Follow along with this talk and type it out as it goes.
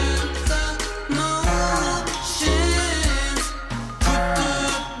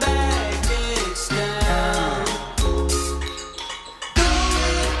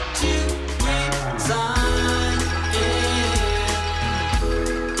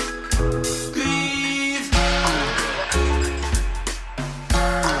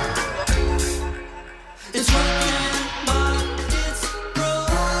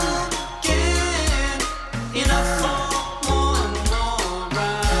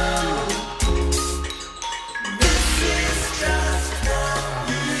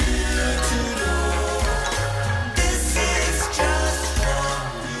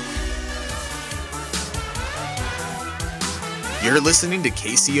You're listening to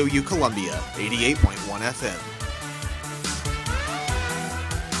KCOU Columbia, 88.1 FM.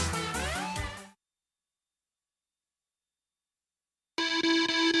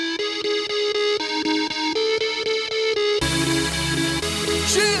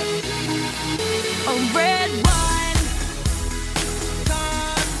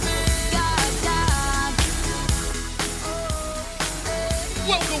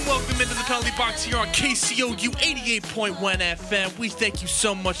 Welcome into the penalty box here on KCOU 88.1 FM. We thank you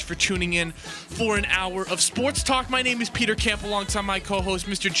so much for tuning in for an hour of sports talk. My name is Peter Camp alongside my co-host,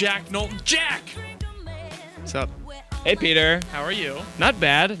 Mr. Jack Knowlton. Jack! What's up? Hey, Peter. How are you? Not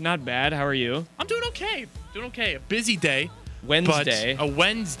bad. How are you? I'm doing okay. A busy day. Wednesday. But a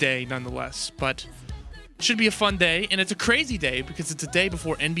Wednesday, nonetheless. But it should be a fun day. And it's a crazy day because it's a day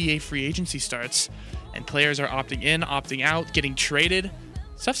before NBA free agency starts. And players are opting in, opting out, getting traded.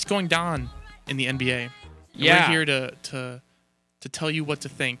 Stuff's going down in the NBA. And yeah. We're here to tell you what to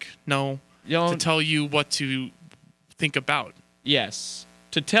think. No, to tell you what to think about. Yes.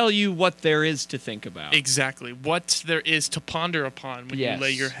 To tell you what there is to think about. Exactly. What there is to ponder upon when you lay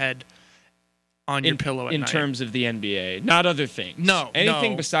your head on your pillow at night. In terms of the NBA, not other things. No.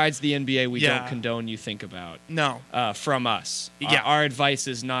 Anything besides the NBA we don't condone you think about. No. From us. Yeah. Our advice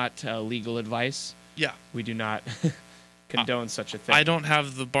is not legal advice. Yeah. We do not condone such a thing. I don't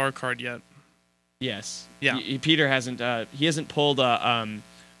have the bar card yet. Yes. Yeah. Peter hasn't. He hasn't pulled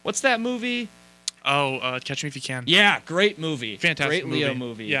what's that movie? Oh, Catch Me If You Can. Yeah, great movie. Fantastic Great Leo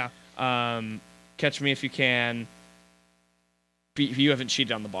movie. Yeah. Catch Me If You Can. You haven't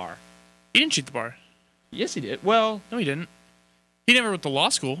cheated on the bar. He didn't cheat the bar. Yes, he did. Well, no, he didn't. He never went to law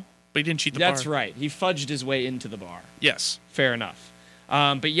school, but he didn't cheat the bar. That's right. He fudged his way into the bar. Yes. Fair enough.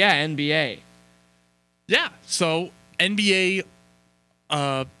 But yeah, NBA. Yeah. So NBA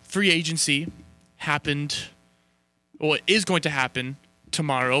free agency happened. Well, it is going to happen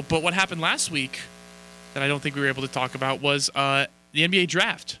tomorrow. But what happened last week that I don't think we were able to talk about was the NBA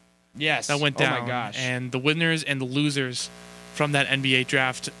draft. Yes. That went down. Oh my gosh. And the winners and the losers from that NBA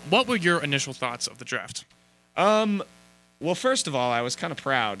draft. What were your initial thoughts of the draft? Well, first of all, I was kind of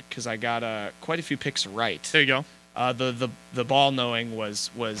proud because I got quite a few picks right. There you go. The ball knowing was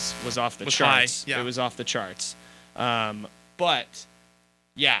off the charts. High, yeah. It was off the charts. But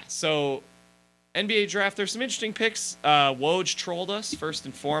yeah, so NBA draft, there's some interesting picks. Woj trolled us first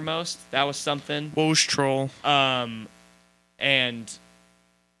and foremost. That was something. Woj troll. And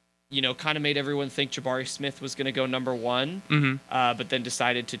kind of made everyone think Jabari Smith was going to go number one. Mm-hmm. But then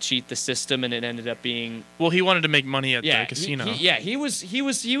decided to cheat the system, and it ended up being. Well, he wanted to make money at the casino. He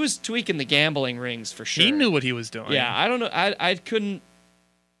was tweaking the gambling rings for sure. He knew what he was doing. Yeah, I don't know. I couldn't.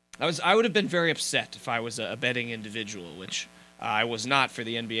 I would have been very upset if I was a betting individual, which I was not for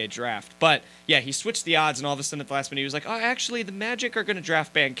the NBA draft. But yeah, he switched the odds, and all of a sudden at the last minute he was like, "Oh, actually, the Magic are going to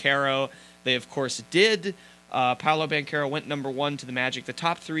draft Banchero." They of course did. Paolo Banchero went number one to the Magic. The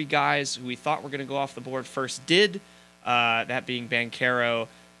top three guys who we thought were going to go off the board first did. That being Banchero,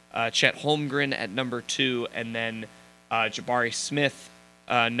 Chet Holmgren at number two, and then Jabari Smith,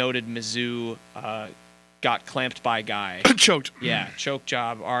 noted Mizzou. Got clamped by guy. Choked. Yeah, choke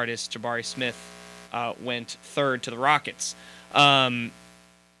job artist Jabari Smith went third to the Rockets. I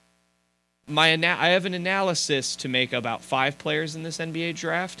have an analysis to make about 5 players in this NBA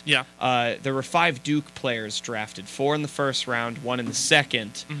draft. Yeah. There were 5 Duke players drafted, 4 in the first round, 1 in the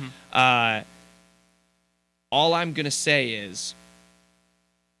second. Mm-hmm. All I'm going to say is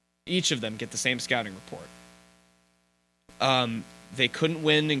each of them get the same scouting report. They couldn't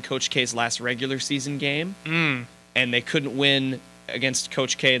win in Coach K's last regular season game, and they couldn't win against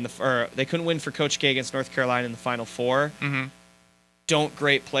Coach K they couldn't win for Coach K against North Carolina in the Final Four. Mm-hmm. Don't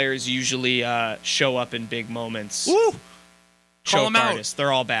great players usually show up in big moments? Woo! Call them artists. out.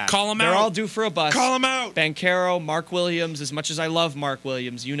 They're all bad. Call them out. They're all due for a bust. Call them out. Banchero, Mark Williams. As much as I love Mark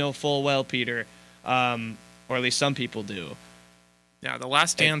Williams, you know full well, Peter, or at least some people do. Yeah, the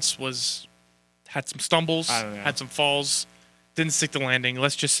Last Dance had some stumbles, had some falls. Didn't stick the landing.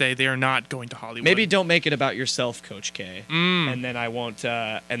 Let's just say they are not going to Hollywood. Maybe don't make it about yourself, Coach K. And then I won't.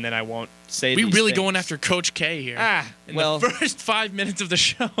 Say. We really things. going after Coach K here. The first 5 minutes of the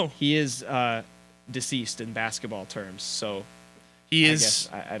show. He is deceased in basketball terms, so he is.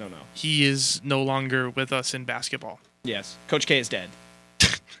 I don't know. He is no longer with us in basketball. Yes, Coach K is dead.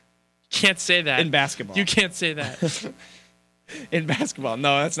 Can't say that in basketball. You can't say that. In basketball.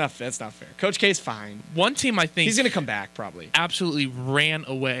 No, that's not fair. Coach K's fine. One team I think he's going to come back probably. Absolutely ran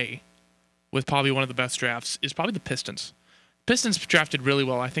away with probably one of the best drafts is probably the Pistons. Pistons drafted really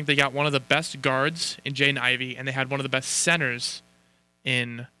well. I think they got one of the best guards in Jaden Ivey, and they had one of the best centers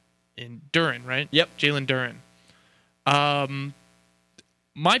in Duren, right? Yep. Jalen Duren.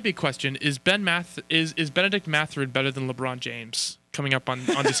 my big question is is Benedict Mathurin better than LeBron James coming up on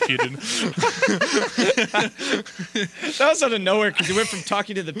Undisputed? That was out of nowhere because he went from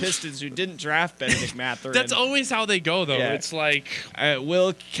talking to the Pistons who didn't draft Benedict Mathurin. That's always how they go, though. Yeah. It's like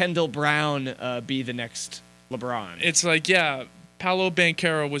will Kendall Brown be the next LeBron? It's like, yeah, Paolo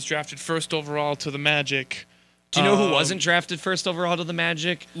Banchero was drafted first overall to the Magic. Do you know who wasn't drafted first overall to the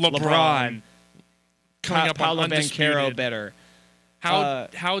Magic? LeBron. Coming up Paolo on Banchero Undisputed. better.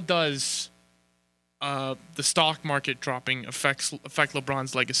 How does the stock market dropping affect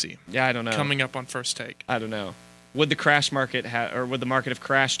LeBron's legacy? Yeah, I don't know. Coming up on First Take. I don't know. Would the crash market or would the market have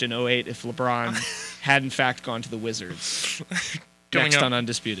crashed in 08 if LeBron had in fact gone to the Wizards? Next on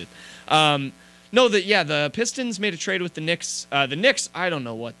Undisputed. The Pistons made a trade with the Knicks. The Knicks, I don't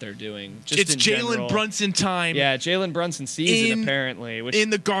know what they're doing. It's Jalen Brunson time. Yeah, Jalen Brunson season apparently. Which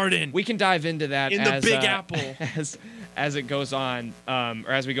in the Garden. We can dive into that in as, the Big Apple as it goes on, or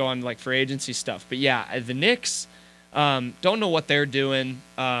as we go on like free agency stuff. But yeah, the Knicks don't know what they're doing.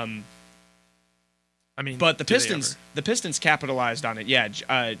 But the Pistons capitalized on it. Yeah,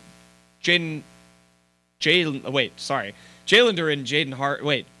 Jalen Duren,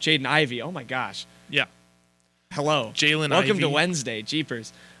 Jaden Ivey. Oh my gosh. Yeah. Hello. Welcome to Wednesday,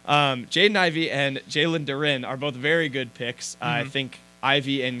 jeepers. Jaden Ivey and Jalen Duren are both very good picks. I think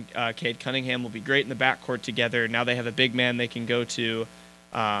Ivy and Cade Cunningham will be great in the backcourt together. Now they have a big man they can go to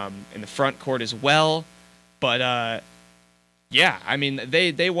in the front court as well. But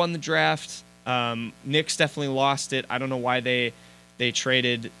they won the draft. Knicks definitely lost it. I don't know why they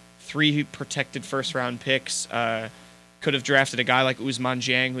traded 3 protected first-round picks. Could have drafted a guy like Ousmane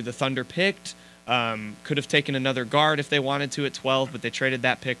Dieng, who the Thunder picked. Could have taken another guard if they wanted to at 12, but they traded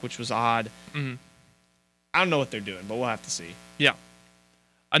that pick, which was odd. I don't know what they're doing, but we'll have to see. Yeah.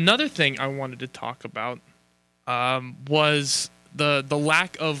 Another thing I wanted to talk about was the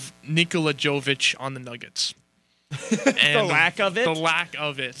lack of Nikola Jovic on the Nuggets. And the lack of it? The lack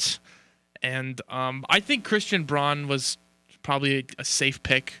of it. And I think Christian Braun was probably a safe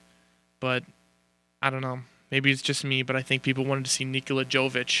pick, but I don't know. Maybe it's just me, but I think people wanted to see Nikola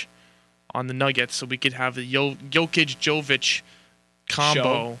Jovic on the Nuggets so we could have the Jokic-Jovic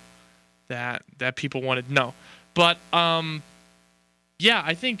combo that people wanted. No. But, yeah,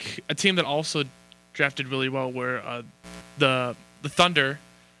 I think a team that also drafted really well were the Thunder.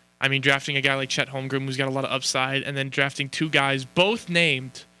 I mean, drafting a guy like Chet Holmgren, who's got a lot of upside, and then drafting 2 guys, both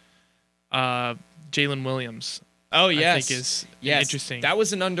named Jalen Williams. Oh, yes. I think is interesting. That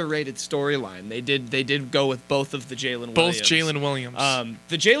was an underrated storyline. They did go with both of the Jalen Williams. Both Jalen Williams.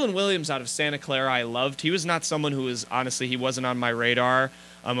 The Jalen Williams out of Santa Clara I loved. He was not someone who was, honestly, he wasn't on my radar.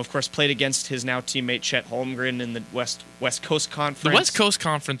 Of course, played against his now teammate Chet Holmgren in the West Coast Conference. The West Coast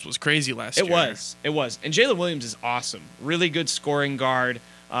Conference was crazy last year. It was. And Jalen Williams is awesome. Really good scoring guard.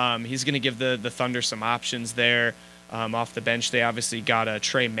 He's going to give the Thunder some options there. Off the bench, they obviously got a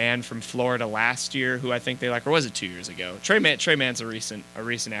Trey Mann from Florida last year, who I think they like, or was it 2 years ago? Trey Mann's a recent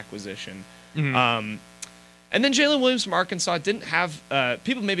acquisition. And then Jalen Williams from Arkansas didn't have.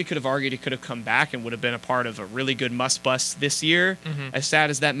 People maybe could have argued he could have come back and would have been a part of a really good must-bust this year. As sad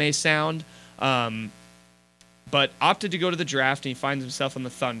as that may sound, but opted to go to the draft, and he finds himself on the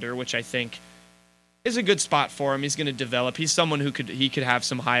Thunder, which I think is a good spot for him. He's going to develop. He's someone who could have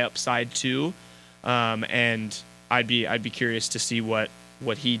some high upside too, and I'd be curious to see what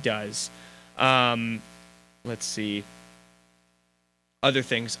he does. Let's see. Other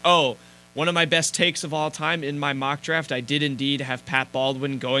things. Oh, one of my best takes of all time in my mock draft, I did indeed have Pat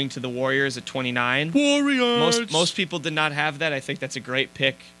Baldwin going to the Warriors at 29. Warriors! Most people did not have that. I think that's a great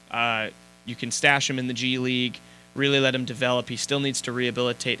pick. You can stash him in the G League, really let him develop. He still needs to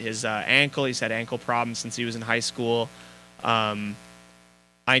rehabilitate his ankle. He's had ankle problems since he was in high school.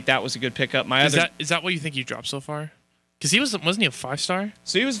 I think that was a good pickup. Is that what you think you dropped so far? Because wasn't he a 5-star?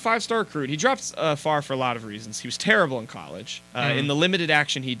 So he was a 5-star recruit. He dropped far for a lot of reasons. He was terrible in college. In the limited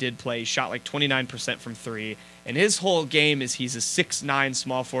action he did play, he shot like 29% from 3. And his whole game is he's a 6'9"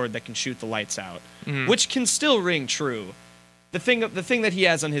 small forward that can shoot the lights out, which can still ring true. The thing that he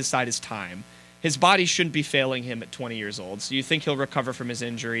has on his side is time. His body shouldn't be failing him at 20 years old. So you think he'll recover from his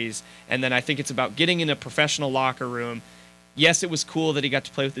injuries. And then I think it's about getting in a professional locker room. Yes, it was cool that he got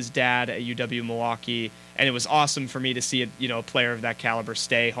to play with his dad at UW Milwaukee, and it was awesome for me to see a player of that caliber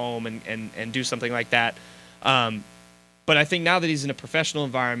stay home and do something like that. But I think now that he's in a professional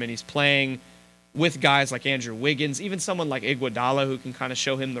environment, he's playing with guys like Andrew Wiggins, even someone like Iguodala who can kind of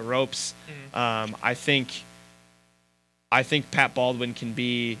show him the ropes. I think Pat Baldwin can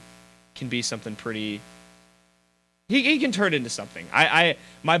be something pretty. He can turn into something.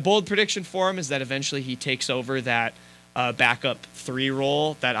 My bold prediction for him is that eventually he takes over that backup 3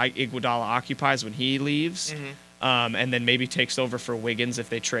 role that Iguodala occupies when he leaves, and then maybe takes over for Wiggins if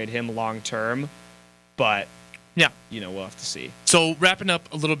they trade him long term. But yeah, we'll have to see. So wrapping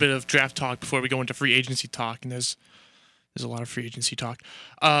up a little bit of draft talk before we go into free agency talk, and there's a lot of free agency talk.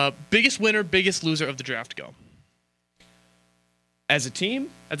 Biggest winner, biggest loser of the draft, go. As a team?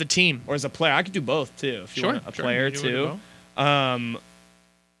 As a team. Or as a player? I could do both, too. If you want a player, too.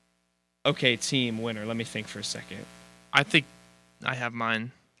 Okay, team winner. Let me think for a second. I think I have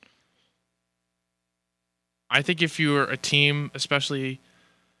mine. I think if you're a team, especially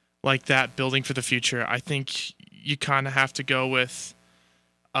like that, building for the future, I think you kind of have to go with,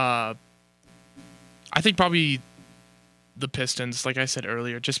 I think probably the Pistons, like I said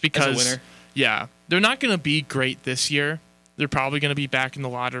earlier, just because. As a winner? Yeah. They're not going to be great this year. They're probably going to be back in the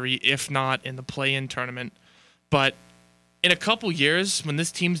lottery, if not in the play-in tournament. But in a couple years, when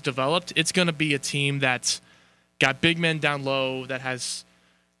this team's developed, it's going to be a team that's got big men down low, that has,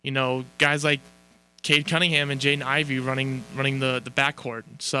 guys like Cade Cunningham and Jaden Ivey running the backcourt.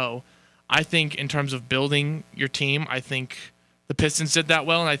 So I think in terms of building your team, I think the Pistons did that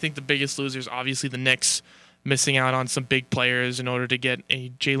well, and I think the biggest losers, obviously the Knicks, missing out on some big players in order to get a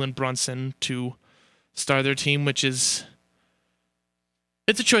Jalen Brunson to start their team, which is...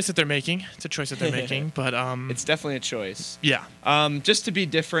 It's a choice that they're making. But it's definitely a choice. Yeah. Just to be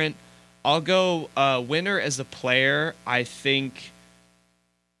different, I'll go winner as a player. I think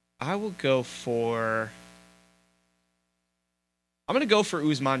I will go for. I'm gonna go for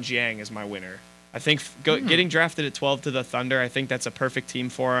Ousmane Dieng as my winner. I think getting drafted at 12 to the Thunder, I think that's a perfect team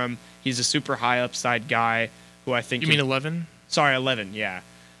for him. He's a super high upside guy who I think. You mean 11? Sorry, 11. Yeah.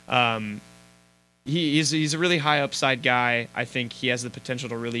 He's a really high upside guy. I think he has the potential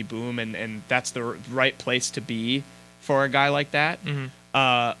to really boom, and that's the right place to be for a guy like that.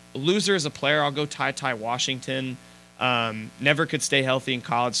 Loser as a player, I'll go Ty Washington. Never could stay healthy in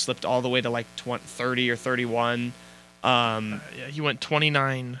college, slipped all the way to like 30 or 31. Yeah, he went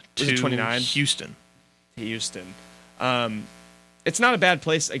 29 to 29? Houston. It's not a bad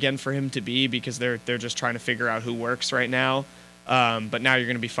place again for him to be because they're just trying to figure out who works right now. But now you're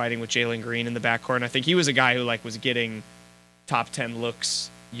going to be fighting with Jalen Green in the backcourt. And I think he was a guy who was getting top 10 looks,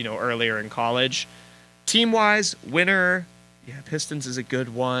 earlier in college. Team-wise, winner, Pistons is a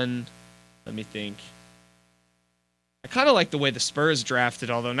good one. Let me think. I kind of like the way the Spurs drafted,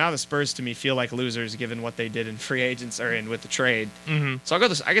 although now the Spurs to me feel like losers given what they did in free agents or with the trade. So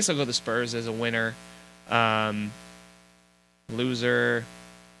I guess I'll go the Spurs as a winner. Loser.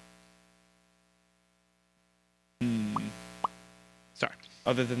 Sorry.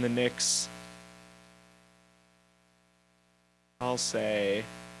 Other than the Knicks, I'll say.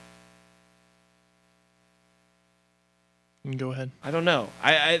 You can go ahead. I don't know.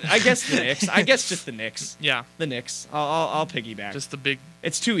 I guess the Knicks. I guess just the Knicks. Yeah. The Knicks. I'll piggyback. Just the big.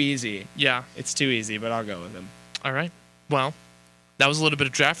 It's too easy. Yeah. It's too easy, but I'll go with them. All right. Well, that was a little bit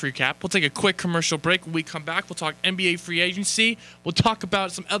of draft recap. We'll take a quick commercial break. When we come back, we'll talk NBA free agency. We'll talk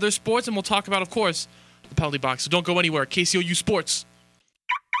about some other sports, and we'll talk about, of course, the penalty box. So don't go anywhere. KCOU Sports.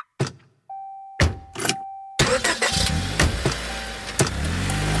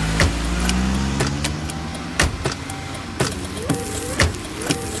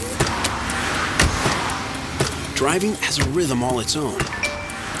 Driving has a rhythm all its own.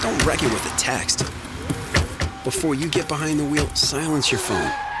 Don't wreck it with a text. Before you get behind the wheel, silence your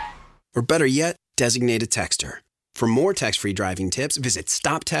phone. Or better yet, designate a texter. For more text-free driving tips, visit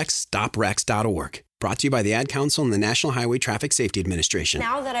stoptextstoprex.org. Brought to you by the Ad Council and the National Highway Traffic Safety Administration.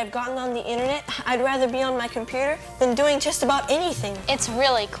 Now that I've gotten on the internet, I'd rather be on my computer than doing just about anything. It's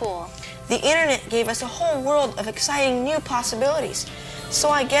really cool. The internet gave us a whole world of exciting new possibilities. So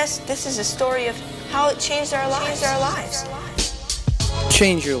I guess this is a story of how it changed our lives.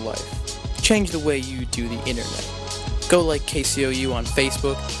 Change your life. Change the way you do the internet. Go like KCOU on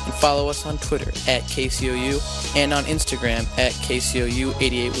Facebook and follow us on Twitter at KCOU and on Instagram at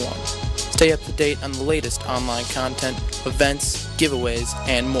KCOU881. Stay up to date on the latest online content, events, giveaways,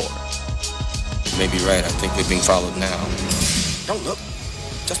 and more. You may be right. I think we're being followed now. Don't look.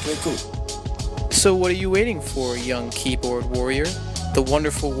 Just play cool. So what are you waiting for, young keyboard warrior? The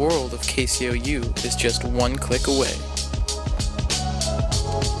wonderful world of KCOU is just one click away.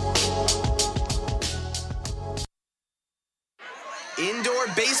 Indoor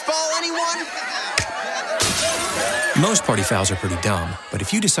baseball, anyone? Most party fouls are pretty dumb, but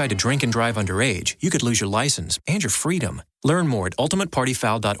if you decide to drink and drive underage, you could lose your license and your freedom. Learn more at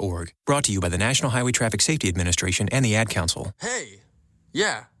ultimatepartyfoul.org. Brought to you by the National Highway Traffic Safety Administration and the Ad Council. Hey,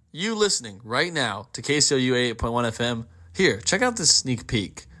 you listening right now to KCOU 88.1 FM. Here, check out this sneak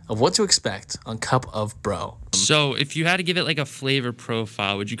peek of what to expect on Cup of Bro. So if you had to give it like a flavor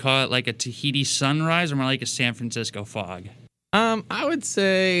profile, would you call it like a Tahiti sunrise or more like a San Francisco fog? I would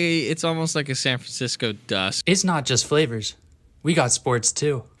say it's almost like a San Francisco dusk. It's not just flavors. We got sports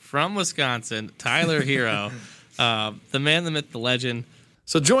too. From Wisconsin, Tyler Hero, the man, the myth, the legend.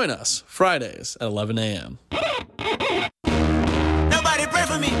 So join us Fridays at 11 a.m. Nobody pray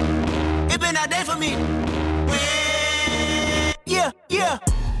for me. It been a day for me. Yeah.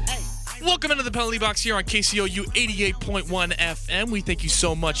 Welcome into the penalty box here on KCOU 88.1 FM. We thank you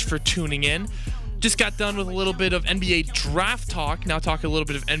so much for tuning in. Just got done with a little bit of NBA draft talk. Now talk a little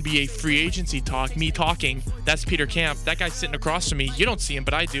bit of NBA free agency talk. Me talking. That's Peter Camp. That guy sitting across from me. You don't see him,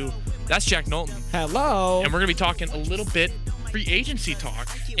 but I do. That's Jack Knowlton. Hello. And we're going to be talking a little bit free agency talk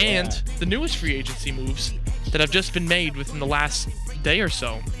and the newest free agency moves that have just been made within the last day or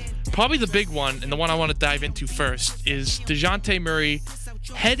so. Probably the big one, and the one I want to dive into first, is DeJounte Murray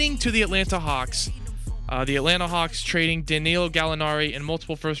heading to the Atlanta Hawks. The Atlanta Hawks trading Danilo Gallinari and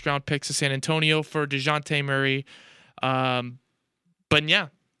multiple first-round picks to San Antonio for DeJounte Murray. But yeah.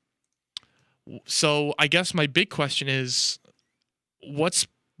 So I guess my big question is, what's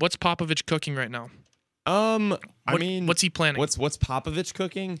Popovich cooking right now? What's he planning? What's Popovich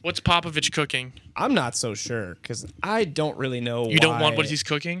cooking? What's Popovich cooking? I'm not so sure because I don't really know. You don't want what he's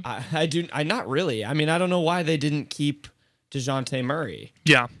cooking? I do. I not really. I mean, I don't know why they didn't keep DeJounte Murray.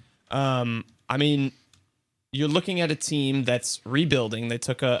 Yeah. I mean, you're looking at a team that's rebuilding. They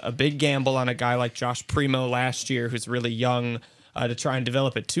took a big gamble on a guy like Josh Primo last year, who's really young, to try and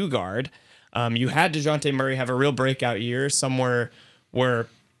develop a two guard. You had DeJounte Murray have a real breakout year somewhere where,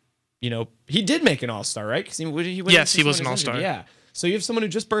 he did make an All-Star, right? Because he was an All-Star. Yeah. So you have someone who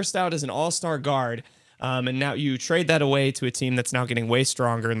just burst out as an All-Star guard, and now you trade that away to a team that's now getting way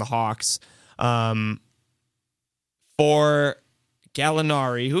stronger in the Hawks. For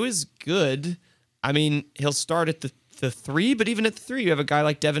Gallinari, who is good. I mean, he'll start at the 3, but even at the 3, you have a guy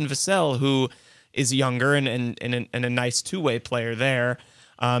like Devin Vassell, who is younger and a nice two-way player there.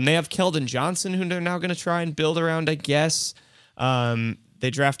 They have Keldon Johnson, who they're now going to try and build around, I guess. They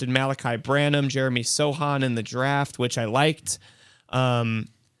drafted Malachi Branham, Jeremy Sohan in the draft, which I liked. I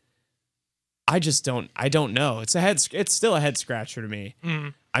don't know. It's still a head scratcher to me.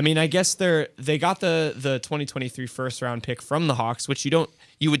 Mm. I mean, I guess they got the 2023 first round pick from the Hawks, which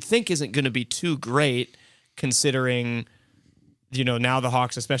you would think isn't going to be too great, considering now the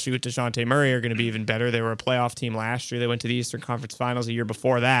Hawks, especially with DeJounte Murray, are going to be even better. They were a playoff team last year. They went to the Eastern Conference Finals a year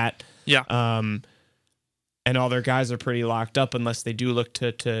before that. Yeah. And all their guys are pretty locked up unless they do look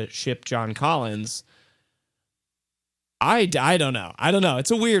to ship John Collins. I don't know.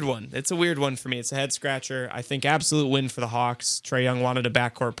 It's a weird one. It's a weird one for me. It's a head scratcher. I think absolute win for the Hawks. Trae Young wanted a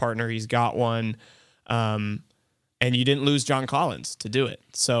backcourt partner. He's got one. And you didn't lose John Collins to do it.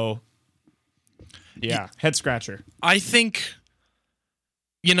 So, yeah, head scratcher. I think,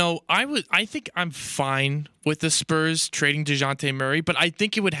 I think I'm fine with the Spurs trading DeJounte Murray, but I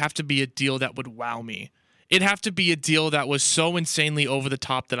think it would have to be a deal that would wow me. It'd have to be a deal that was so insanely over the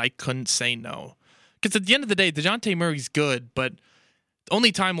top that I couldn't say no. Because at the end of the day, DeJounte Murray's good, but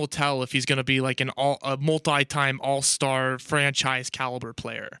only time will tell if he's going to be like a multi-time all-star franchise caliber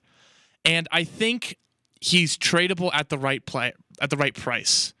player. And I think he's tradable at the right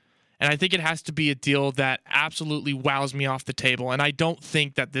price. And I think it has to be a deal that absolutely wows me off the table. And I don't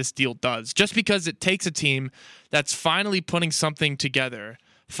think that this deal does. Just because it takes a team that's finally putting something together,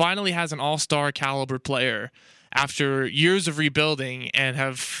 finally has an all-star caliber player after years of rebuilding, and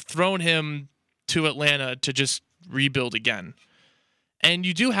have thrown him to Atlanta to just rebuild again. And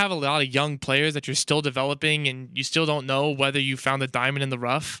you do have a lot of young players that you're still developing, and you still don't know whether you found the diamond in the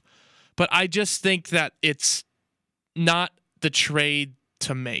rough. But I just think that it's not the trade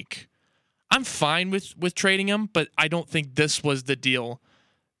to make. I'm fine with trading him, but I don't think this was the deal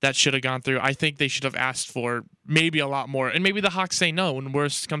that should have gone through. I think they should have asked for maybe a lot more. And maybe the Hawks say no, and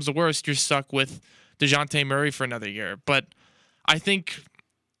worst comes to worst, you're stuck with DeJounte Murray for another year. But I think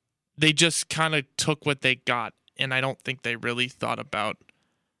they just kind of took what they got, and I don't think they really thought about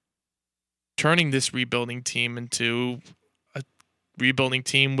turning this rebuilding team into a rebuilding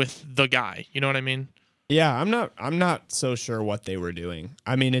team with the guy. You know what I mean? Yeah, I'm not so sure what they were doing.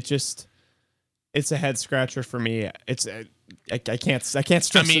 I mean, it's a head scratcher for me. I can't stress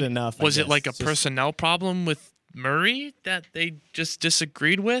it enough. Was it like a personnel problem with Murray that they just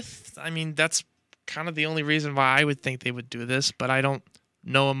disagreed with? I mean, that's kind of the only reason why I would think they would do this, but I don't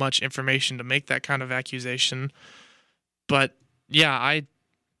know much information to make that kind of accusation. But yeah,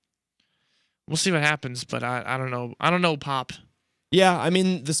 we'll see what happens, but I don't know. I don't know, Pop. Yeah, I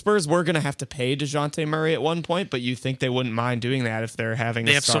mean, the Spurs were going to have to pay DeJounte Murray at one point, but you think they wouldn't mind doing that if they're having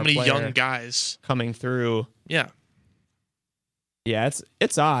They a have star so many player young guys coming through. Yeah. Yeah,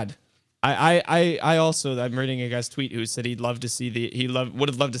 it's odd. I also, I'm reading a guy's tweet who said he'd love to see would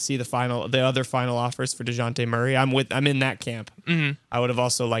have loved to see the other final offers for DeJounte Murray. I'm in that camp. Mm-hmm. I would have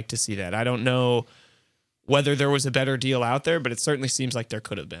also liked to see that. I don't know whether there was a better deal out there, but it certainly seems like there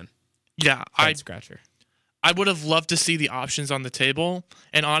could have been. Yeah, scratcher. I would have loved to see the options on the table,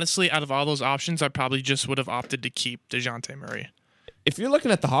 and honestly, out of all those options, I probably just would have opted to keep DeJounte Murray. If you're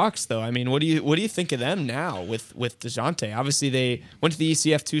looking at the Hawks, though, I mean, what do you think of them now with DeJounte? Obviously, they went to the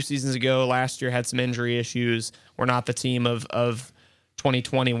ECF 2 seasons ago. Last year had some injury issues. We're not the team of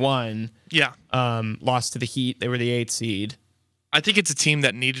 2021. Yeah, lost to the Heat. They were the 8th seed. I think it's a team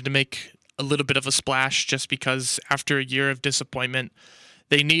that needed to make a little bit of a splash just because after a year of disappointment,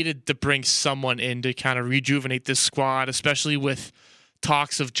 they needed to bring someone in to kind of rejuvenate this squad, especially with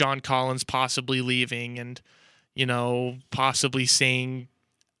talks of John Collins possibly leaving and, possibly seeing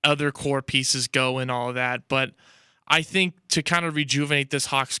other core pieces go and all of that. But I think to kind of rejuvenate this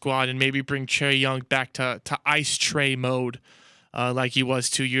Hawks squad and maybe bring Trae Young back to ice Trae mode, like he was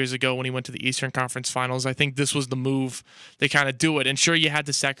 2 years ago when he went to the Eastern Conference Finals. I think this was the move to kind of do it. And sure, you had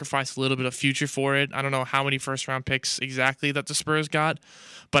to sacrifice a little bit of future for it. I don't know how many first-round picks exactly that the Spurs got,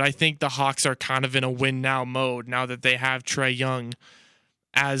 but I think the Hawks are kind of in a win-now mode now that they have Trae Young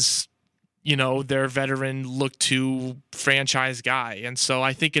as, their veteran look-to franchise guy. And so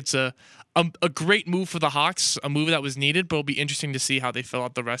I think it's a great move for the Hawks, a move that was needed, but it'll be interesting to see how they fill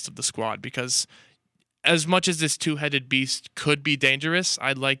out the rest of the squad because as much as this two-headed beast could be dangerous,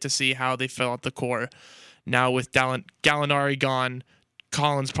 I'd like to see how they fill out the core. Now with Gallinari gone,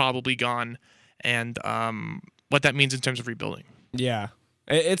 Collins probably gone, and what that means in terms of rebuilding. Yeah,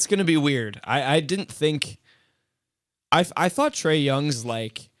 it's going to be weird. I didn't think... I thought Trae Young's,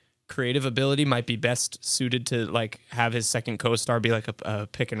 creative ability might be best suited to, have his second co-star be, a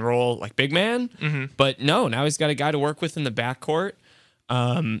pick-and-roll, big man. Mm-hmm. But no, now he's got a guy to work with in the backcourt.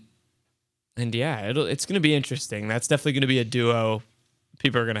 And yeah, it's going to be interesting. That's definitely going to be a duo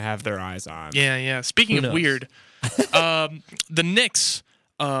people are going to have their eyes on. Yeah. Speaking of weird, the Knicks'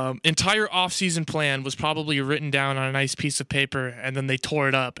 entire offseason plan was probably written down on a nice piece of paper, and then they tore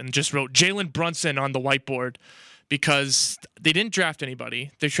it up and just wrote Jalen Brunson on the whiteboard because they didn't draft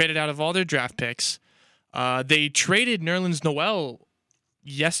anybody. They traded out of all their draft picks. They traded Nerlens Noel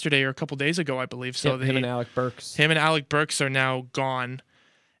yesterday or a couple days ago, I believe. So him and Alec Burks. Him and Alec Burks are now gone.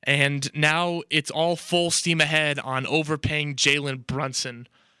 And now it's all full steam ahead on overpaying Jalen Brunson.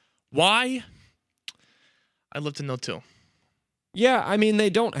 Why? I'd love to know too. Yeah, I mean, they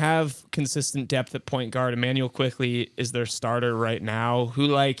don't have consistent depth at point guard. Emmanuel Quickley is their starter right now,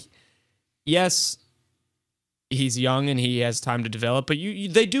 who, yes, he's young and he has time to develop, but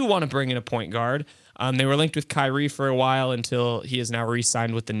they do want to bring in a point guard. They were linked with Kyrie for a while until he is now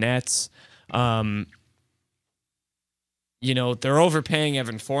re-signed with the Nets. They're overpaying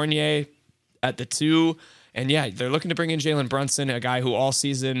Evan Fournier at the 2. And yeah, they're looking to bring in Jalen Brunson, a guy who all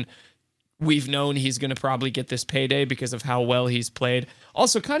season we've known he's going to probably get this payday because of how well he's played.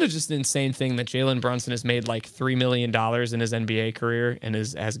 Also, kind of just an insane thing that Jalen Brunson has made $3 million in his NBA career and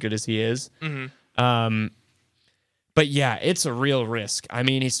is as good as he is. Mm-hmm. But yeah, it's a real risk. I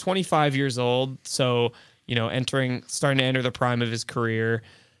mean, he's 25 years old, so, starting to enter the prime of his career.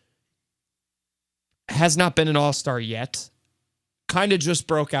 Has not been an all-star yet. Kind of just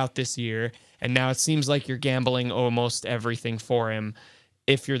broke out this year, and now it seems like you're gambling almost everything for him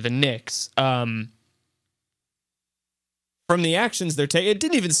if you're the Knicks. From the actions they're taking, it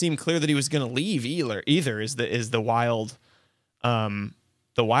didn't even seem clear that he was going to leave either is the wild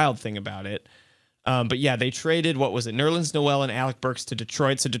thing about it. But yeah, they traded, Nerlens Noel and Alec Burks to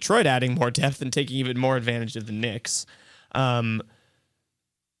Detroit, so Detroit adding more depth and taking even more advantage of the Knicks.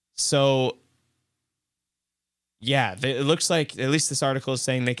 Yeah, it looks like, at least this article is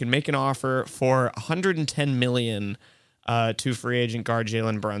saying, they can make an offer for $110 million to free agent guard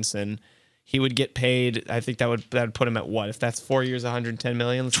Jalen Brunson. He would get paid. I think that would put him at what? If that's 4 years, $110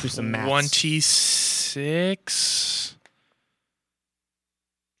 million. Let's do some math. 26.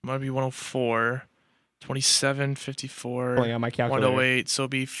 Might be 104. 27, 54. Pulling out my calculator. 108. So it'll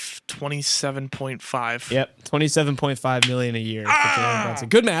be 27.5. Yep, $27.5 million a year for Jalen Brunson.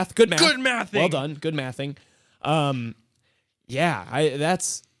 Good math. Good mathing. Well done. Good mathing.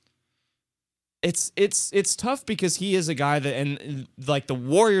 It's tough because he is a guy that, and the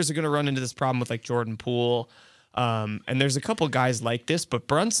Warriors are going to run into this problem with Jordan Poole. And there's a couple guys like this, but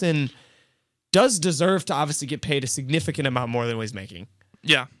Brunson does deserve to obviously get paid a significant amount more than what he's making.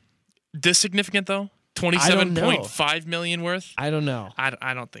 Yeah. This significant though? $27.5 million worth? I don't know.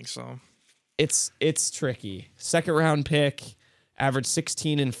 I don't think so. It's tricky. Second round pick, averaged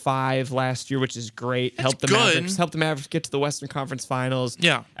 16-5 last year, which is great. Helped the Mavericks get to the Western Conference Finals.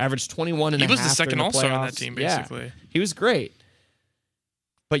 Yeah. Averaged 21 and he a half. He was the second All-Star on that team, basically. Yeah, he was great.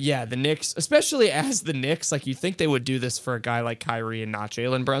 But yeah, the Knicks, especially as the Knicks, like you think they would do this for a guy like Kyrie and not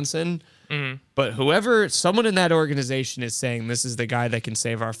Jalen Brunson. Mm-hmm. But someone in that organization is saying this is the guy that can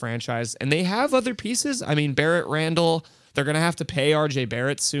save our franchise. And they have other pieces. I mean, Barrett Randall, they're going to have to pay RJ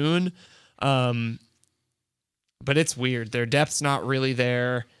Barrett soon. But it's weird. Their depth's not really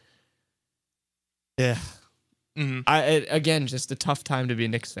there. Yeah. Mm-hmm. Again, just a tough time to be a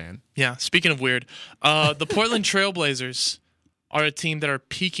Knicks fan. Yeah. Speaking of weird, the Portland Trailblazers are a team that are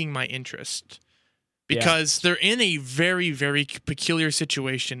piquing my interest because they're in a very, very peculiar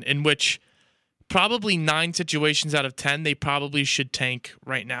situation in which probably 9 situations out of 10, they probably should tank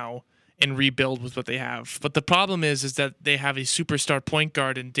right now and rebuild with what they have. But the problem is that they have a superstar point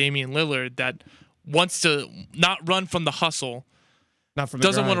guard in Damian Lillard that wants to not run from the hustle,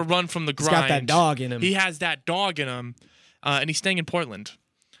 doesn't want to run from the grind. He's got that dog in him. He has that dog in him, and he's staying in Portland.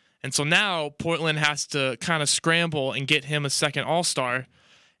 And so now Portland has to kind of scramble and get him a second All-Star,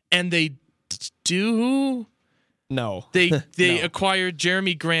 and they do. No, they acquired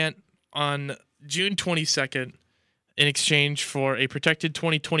Jeremy Grant on June 22nd in exchange for a protected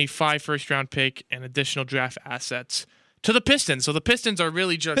 2025 first-round pick and additional draft assets to the Pistons. So the Pistons are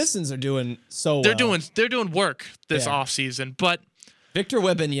really just Pistons are doing so. They're doing work this offseason, but Victor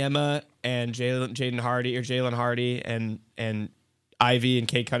Wembanyama and Jalen Hardy and Ivy and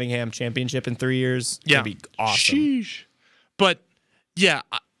Kate Cunningham championship in 3 years. Yeah, be awesome. Sheesh. But yeah,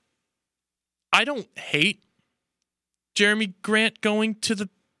 I don't hate Jeremy Grant going to the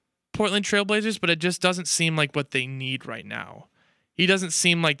Portland Trailblazers, but it just doesn't seem like what they need right now. He doesn't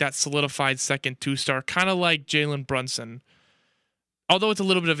seem like that solidified second 2-star, kind of like Jalen Brunson. Although it's a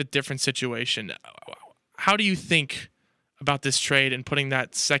little bit of a different situation. How do you think about this trade and putting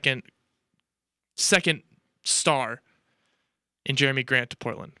that second star in Jeremy Grant to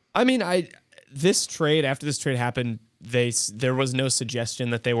Portland? I mean, after this trade happened, there was no suggestion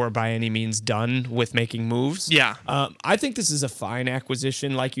that they were by any means done with making moves. Yeah. I think this is a fine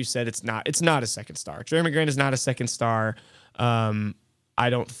acquisition. Like you said, it's not a second star. Jeremy Grant is not a second star. I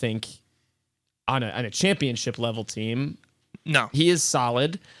don't think on a championship level team. No. He is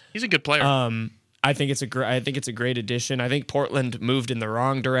solid. He's a good player. I think it's a great addition. I think Portland moved in the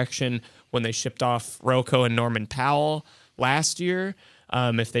wrong direction when they shipped off Rocco and Norman Powell last year.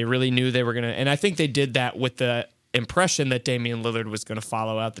 If they really knew they were going to, and I think they did that with the impression that Damian Lillard was going to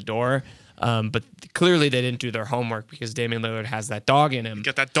follow out the door. But clearly they didn't do their homework because Damian Lillard has that dog in him.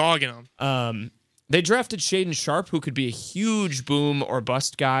 Got that dog in him. They drafted Shaedon Sharpe, who could be a huge boom or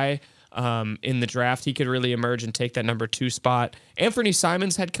bust guy in the draft. He could really emerge and take that number 2 spot. Anthony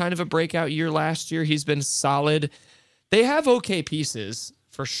Simons had kind of a breakout year last year. He's been solid. They have okay pieces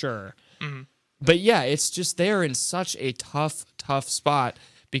for sure. Mm-hmm. But yeah, it's just they're in such a tough spot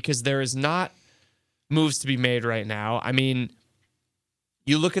because there is not moves to be made right now. I mean,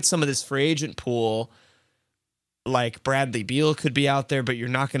 you look at some of this free agent pool, like Bradley Beal could be out there, but you're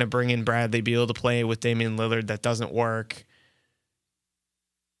not going to bring in Bradley Beal to play with Damian Lillard. That doesn't work.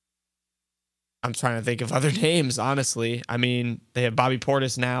 I'm trying to think of other names, honestly. I mean, they have Bobby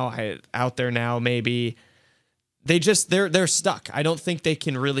Portis out there now, maybe. They're stuck. I don't think they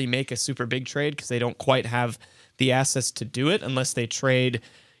can really make a super big trade because they don't quite have the assets to do it unless they trade,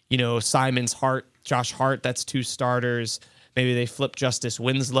 Simons, Josh Hart, that's 2 starters. Maybe they flip Justice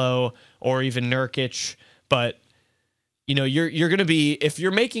Winslow or even Nurkic. But, you're going to be, if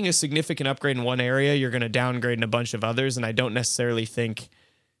you're making a significant upgrade in one area, you're going to downgrade in a bunch of others. And I don't necessarily think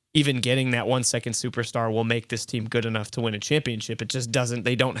even getting that 1 second superstar will make this team good enough to win a championship. It just doesn't.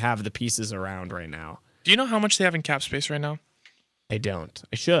 They don't have the pieces around right now. Do you know how much they have in cap space right now? I don't.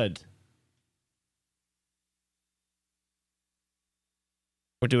 I should.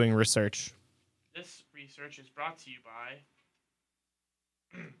 We're doing research. This research is brought to you by...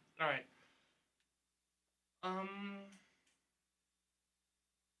 All right.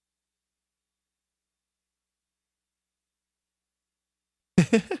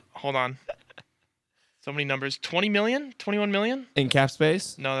 Hold on. So many numbers. 20 million? 21 million? In cap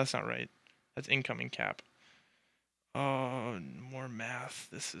space? No, that's not right. That's incoming cap. Oh, more math.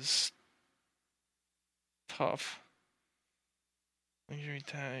 This is tough. Injury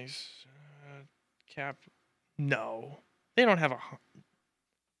tags. Cap. No. They don't have a...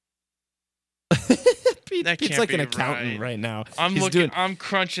 Pete's like an accountant right now. I'm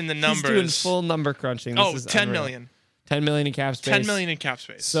crunching the numbers. He's doing full number crunching. This is 10 million. 10 million in cap space. 10 million in cap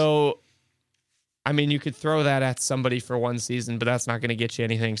space. So I mean, you could throw that at somebody for one season, but that's not going to get you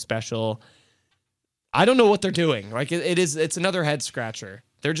anything special. I don't know what they're doing. Like it's another head scratcher.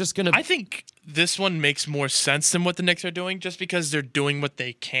 They're just going to. I think this one makes more sense than what the Knicks are doing, just because they're doing what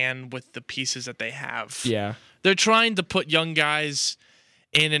they can with the pieces that they have. Yeah, they're trying to put young guys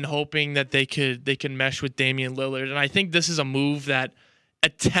in and hoping that they can mesh with Damian Lillard, and I think this is a move that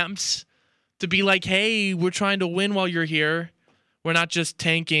attempts to be like, hey, we're trying to win while you're here. We're not just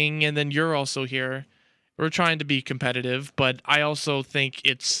tanking and then you're also here. We're trying to be competitive, but I also think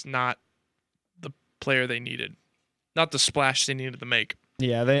it's not the player they needed, not the splash they needed to make.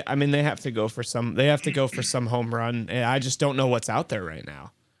 Yeah, they have to go for some. They have to go for some home run. And I just don't know what's out there right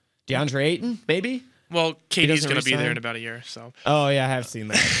now. DeAndre Ayton, maybe. Well, KD's going to be there in about a year, so. Oh yeah, I have seen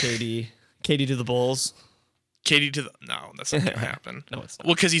that. KD to the Bulls. No, that's not going to happen. No, it's not.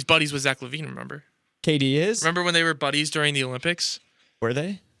 Well, because he's buddies with Zach LaVine. Remember? KD is. Remember when they were buddies during the Olympics? Were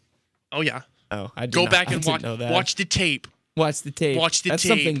they? Oh yeah. Oh, I did go not, back I and didn't know that. watch the tape. Watch the tape. That's tape.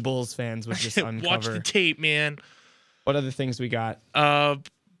 something Bulls fans would just uncover. Watch the tape, man. What other things we got?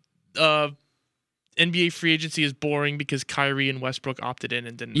 NBA free agency is boring because Kyrie and Westbrook opted in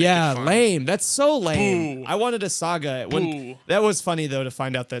and didn't. Yeah, make it fun. lame. That's so lame. Boo. I wanted a saga. Boo. That was funny though to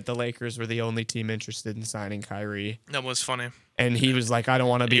find out that the Lakers were the only team interested in signing Kyrie. That was funny. And he was like, "I don't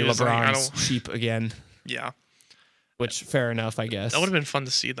want to be He was like, LeBron's sheep again." Yeah. Which fair enough, I guess. That would have been fun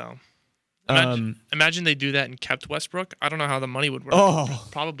to see though. Imagine they do that and kept Westbrook. I don't know how the money would work. Oh.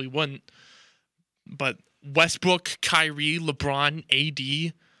 Probably wouldn't. But Westbrook, Kyrie, LeBron,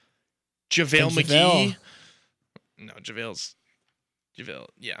 AD, JaVale McGee. No, JaVale.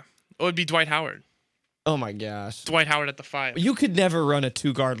 Yeah. It would be Dwight Howard. Oh my gosh. Dwight Howard at the 5. You could never run a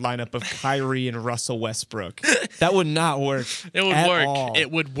 2-guard lineup of Kyrie and Russell Westbrook. That would not work. It would at work. all.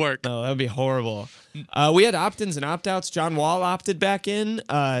 It would work. No, that would be horrible. We had opt-ins and opt-outs. John Wall opted back in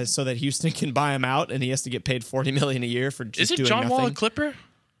so that Houston can buy him out, and he has to get paid $40 million a year for just doing nothing. Is it John Wall a Clipper?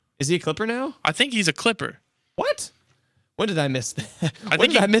 Is he a Clipper now? I think he's a Clipper. What? When did I miss that?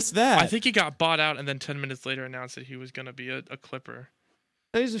 I miss that? I think he got bought out and then 10 minutes later announced that he was going to be a Clipper.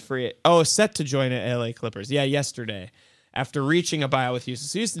 He's a free. Oh, set to join the LA Clippers. Yeah, yesterday. After reaching a buyout with Houston.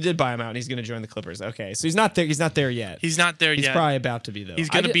 So Houston did buy him out and he's going to join the Clippers. Okay, so he's not there. He's not there yet. He's not there yet. He's probably about to be though. He's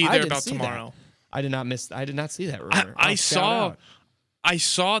going to be there about tomorrow. I did not see that rumor. I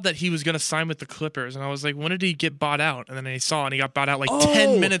saw that he was going to sign with the Clippers, and I was like, when did he get bought out? And then I saw, and he got bought out like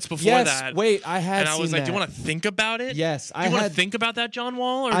 10 minutes before that. Wait, I had. And I was like, that. do you want to think about it? Yes, do you want to think about that, John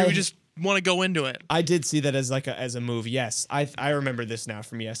Wall, or do we just want to go into it? I did see that as as a move. Yes, I remember this now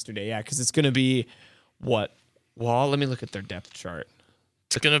from yesterday. Yeah, because it's going to be what Wall. Let me look at their depth chart.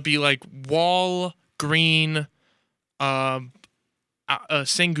 It's going to be like Wall, Green,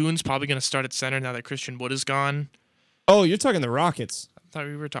 Sengun's probably going to start at center now that Christian Wood is gone. Oh, you're talking the Rockets. I thought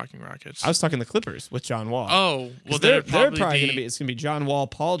we were talking Rockets. I was talking the Clippers with John Wall. Oh, well, they're probably going to be. It's going to be John Wall,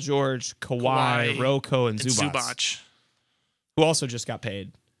 Paul George, Kawhi, Rocco, and Zubac, who also just got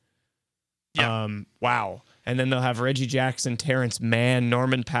paid. Yeah. Wow. And then they'll have Reggie Jackson, Terrence Mann,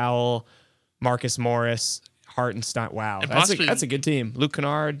 Norman Powell, Marcus Morris, Hartenstein. Wow, that's a good team. Luke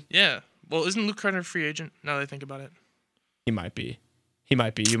Kennard. Yeah. Well, isn't Luke Kennard a free agent now that I think about it? He might be. You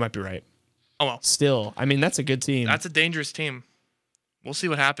might be right. Oh, well. Still, I mean, that's a good team. That's a dangerous team. We'll see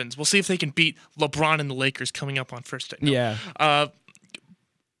what happens. We'll see if they can beat LeBron and the Lakers coming up on first day. No. Yeah.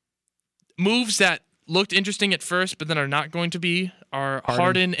 Moves that looked interesting at first, but then are not going to be are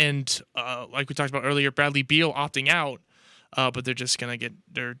Harden and, like we talked about earlier, Bradley Beal opting out, but they're just going to get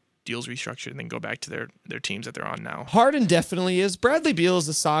their deals restructured and then go back to their teams that they're on now. Harden definitely is. Bradley Beal is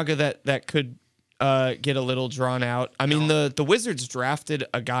a saga that could get a little drawn out. I mean, the Wizards drafted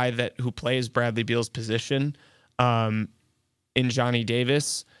a guy who plays Bradley Beal's position in Johnny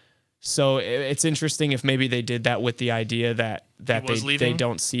Davis. So it's interesting if maybe they did that with the idea that they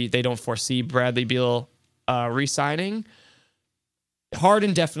don't foresee Bradley Beal re-signing.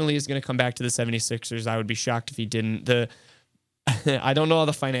 Harden definitely is going to come back to the 76ers. I would be shocked if he didn't. I don't know all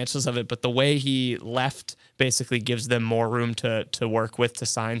the financials of it, but the way he left basically gives them more room to work with to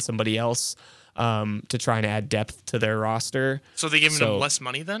sign somebody else to try and add depth to their roster. So they giving him less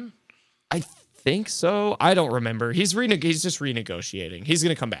money then? I think so. I don't remember. He's just renegotiating. He's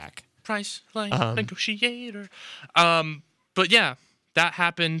going to come back. Price like negotiator. But yeah, that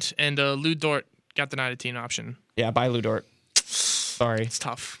happened, and Lou Dort got denied a team option. Yeah, bye Lou Dort. Sorry. It's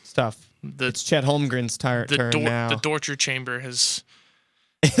tough. It's Chet Holmgren's turn now. The torture chamber has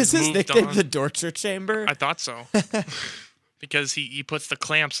Is his nickname the torture chamber? I thought so. Because he puts the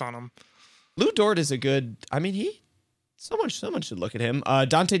clamps on him. Lou Dort is a good... I mean, someone should look at him.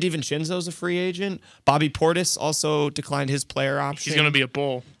 Dante DiVincenzo's a free agent. Bobby Portis also declined his player option. He's going to be a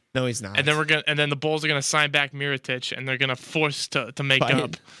Bull. No, he's not. And then the Bulls are gonna sign back Mirotic, and they're gonna force to make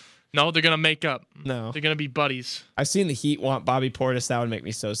up. No, they're gonna make up. No, they're gonna be buddies. I've seen the Heat want Bobby Portis. That would make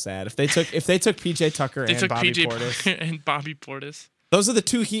me so sad. If they took PJ Tucker and Bobby Portis and Bobby Portis. Those are the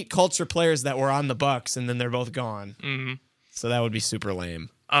two Heat culture players that were on the Bucks, and then they're both gone. Mm-hmm. So that would be super lame.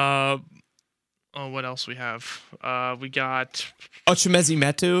 What else we have? We got Ochimezi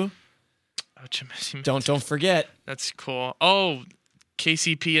Metu. Ochimezi Metu. Don't forget. That's cool. Oh,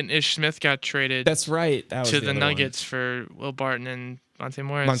 KCP and Ish Smith got traded. That's right. That was to the Nuggets for Will Barton and Monte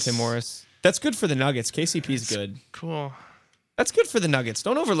Morris. That's good for the Nuggets. KCP's good. Cool. That's good for the Nuggets.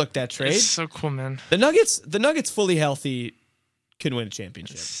 Don't overlook that trade. It's so cool, man. The Nuggets fully healthy can win a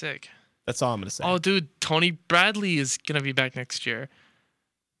championship. That's sick. That's all I'm gonna say. Oh, dude, Tony Bradley is gonna be back next year.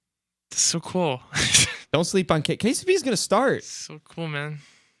 That's so cool. Don't sleep on KCP. is gonna start. So cool, man.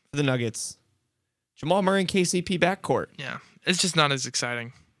 For the Nuggets, Jamal Murray and KCP backcourt. Yeah, it's just not as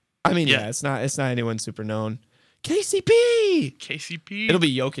exciting. I mean, yeah, it's not anyone super known. KCP. It'll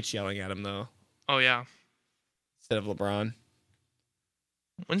be Jokic yelling at him though. Oh yeah. Instead of LeBron.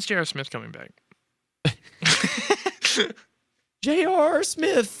 When's J.R. Smith coming back? J.R.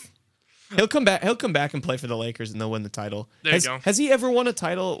 Smith. He'll come back and play for the Lakers and they'll win the title. There you go. Has he ever won a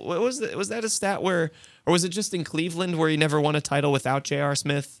title? Was that a stat or was it just in Cleveland where he never won a title without J.R.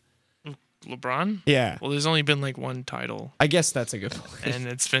 Smith? LeBron? Yeah. Well, there's only been like one title. I guess that's a good point. And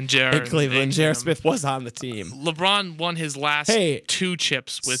it's been J.R. in Cleveland. J.R. Smith was on the team. LeBron won his last 2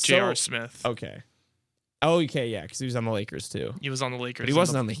 chips with J.R. Smith. Okay. Oh, okay, yeah, because he was on the Lakers too. He was on the Lakers. But he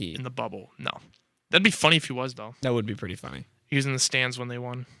wasn't on the Heat. In the bubble. No. That'd be funny if he was, though. That would be pretty funny. He was in the stands when they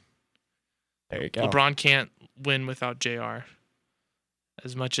won. There you go. LeBron can't win without JR.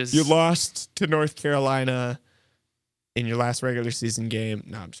 As much as you lost to North Carolina in your last regular season game.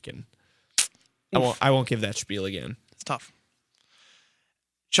 No, I'm just kidding. I won't give that spiel again. It's tough.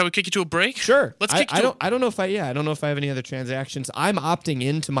 Shall we kick it to a break? Sure. Let's kick I don't know if I have any other transactions. I'm opting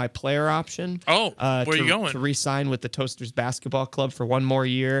into my player option. Oh, where are you going? To re-sign with the Toasters Basketball Club for 1 more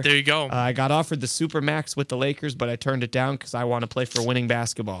year. There you go. I got offered the Supermax with the Lakers, but I turned it down because I want to play for winning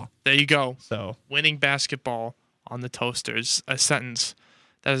basketball. There you go. So winning basketball on the Toasters, a sentence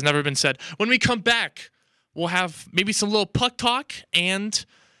that has never been said. When we come back, we'll have maybe some little puck talk and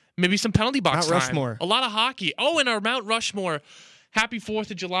maybe some penalty box Mount Rushmore. time. A lot of hockey. Oh, and our Mount Rushmore. Happy 4th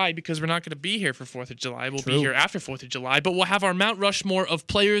of July, because we're not going to be here for 4th of July. We'll be here after 4th of July, but we'll have our Mount Rushmore of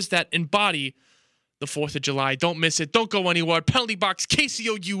players that embody the 4th of July. Don't miss it. Don't go anywhere. Penalty box,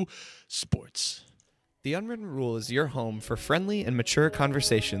 KCOU Sports. The Unwritten Rule is your home for friendly and mature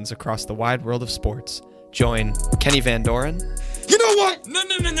conversations across the wide world of sports. Join Kenny Van Doren. You know what?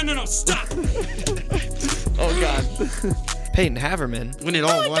 No, stop. Oh, God. Peyton Haverman. Win it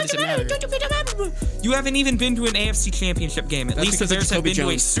all. Why does it matter? You haven't even been to an AFC Championship game. At least the Bears have been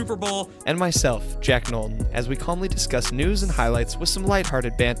to a Super Bowl. And myself, Jack Knowlton, as we calmly discuss news and highlights with some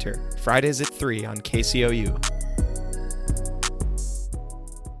lighthearted banter. Fridays at 3 on KCOU.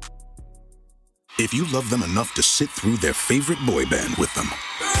 If you love them enough to sit through their favorite boy band with them,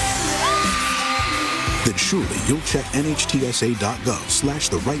 then surely you'll check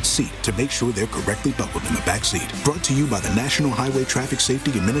nhtsa.gov/the right seat to make sure they're correctly buckled in the back seat. Brought to you by the National Highway Traffic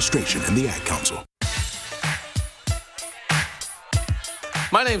Safety Administration and the Ad Council.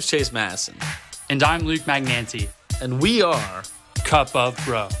 My name's Chase Madison. And I'm Luke Magnanti. And we are Cup of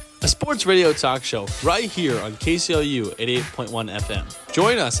Bro, a sports radio talk show right here on KCOU 88.1 FM.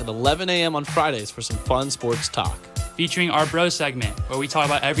 Join us at 11 a.m. on Fridays for some fun sports talk. Featuring our Bro segment, where we talk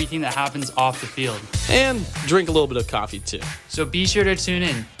about everything that happens off the field. And drink a little bit of coffee, too. So be sure to tune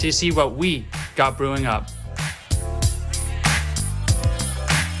in to see what we got brewing up.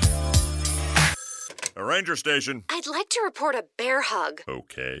 A ranger station. I'd like to report a bear hug.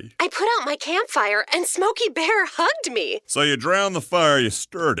 Okay. I put out my campfire and Smokey Bear hugged me. So you drowned the fire, you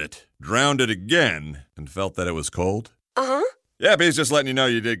stirred it, drowned it again, and felt that it was cold? Uh-huh. Yep, he's just letting you know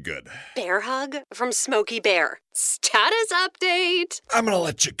you did good. Bear hug from Smokey Bear. Status update. I'm gonna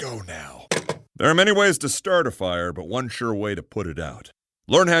let you go now. There are many ways to start a fire, but one sure way to put it out.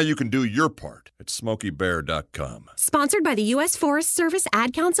 Learn how you can do your part at SmokeyBear.com. Sponsored by the U.S. Forest Service,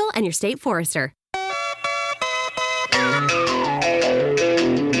 Ad Council, and your state forester. I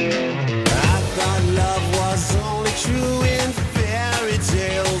thought love was only true in fairy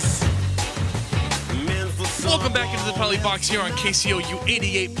tales. Welcome back into the Penalty Box here on KCOU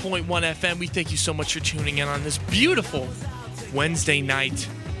 88.1 FM. We thank you so much for tuning in on this beautiful Wednesday night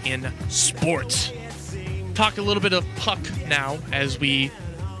in sports. Talk a little bit of puck now as we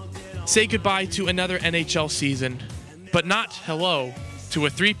say goodbye to another NHL season, but not hello to a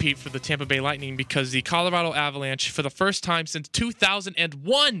three-peat for the Tampa Bay Lightning because the Colorado Avalanche, for the first time since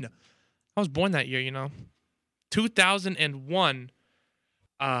 2001, I was born that year, 2001.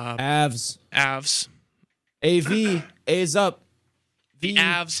 Avs. AV. A's up. The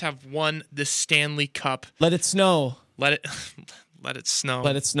Avs have won the Stanley Cup. Let it snow. Let it snow.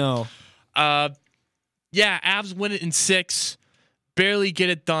 Let it snow. Yeah, Avs win it in 6. Barely get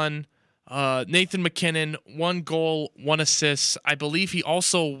it done. Nathan McKinnon, 1 goal, 1 assist. I believe he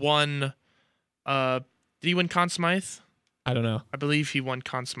also won. Did he win Conn Smythe? I don't know. I believe he won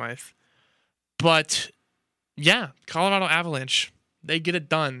Conn Smythe. But yeah, Colorado Avalanche, they get it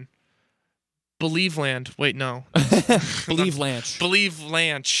done. Believe Land. Wait, no. Believe Lanch. Believe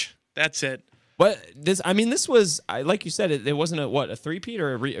Lanch. That's it. What this? I mean, this was like you said. It wasn't a three-peat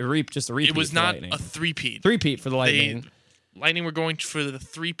or just a repeat. It was for not Lightning. a three-peat. Three-peat for the Lightning. Lightning were going for the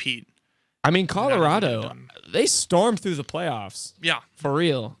three-peat. I mean, Colorado, they stormed through the playoffs. Yeah, for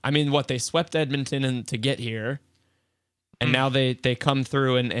real. I mean, they swept Edmonton to get here, and now they come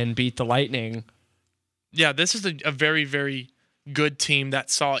through and beat the Lightning. Yeah, this is a very, very good team that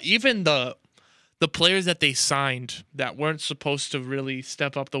saw even the players that they signed that weren't supposed to really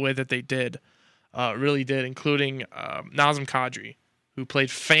step up the way that they did, really did, including Nazem Kadri, who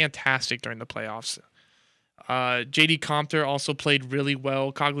played fantastic during the playoffs. J.D. Compter also played really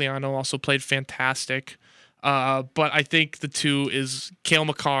well. Cogliano also played fantastic. But I think the two is Cale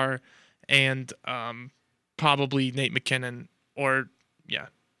Makar and probably Nate McKinnon.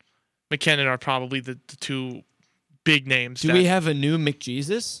 McKinnon are probably the two big names. Do we have a new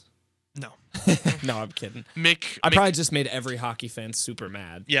McJesus? No. No, I'm kidding. I probably just made every hockey fan super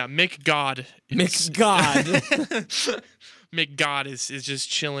mad. Yeah, Mick God. Mick God. Mick God is just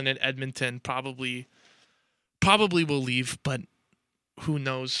chilling at Edmonton. Probably will leave, but who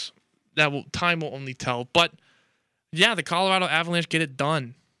knows? Time will only tell. But yeah, the Colorado Avalanche get it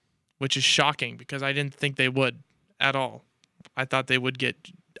done, which is shocking because I didn't think they would at all. I thought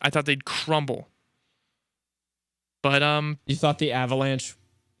they'd crumble. But you thought the Avalanche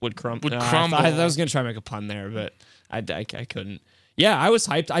would crumble? Crumble. I was gonna try to make a pun there, but I couldn't. Yeah, I was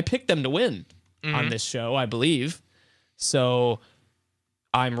hyped. I picked them to win on this show, I believe. So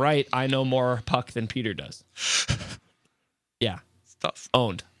I'm right. I know more puck than Peter does. Yeah. It's tough.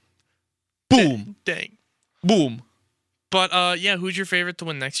 Owned. Boom. Dang. Boom. But yeah, who's your favorite to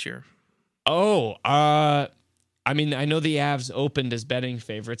win next year? I mean, I know the Avs opened as betting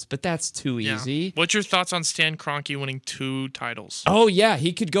favorites, but that's too easy. What's your thoughts on Stan Kroenke winning 2 titles? Oh, yeah.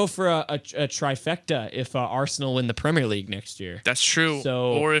 He could go for a trifecta if Arsenal win the Premier League next year. That's true.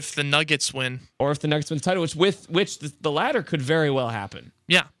 Or if the Nuggets win. Or if the Nuggets win the title, which the latter could very well happen.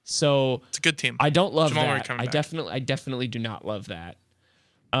 Yeah. So it's a good team. I don't love Jamal that. Murray I definitely do not love that.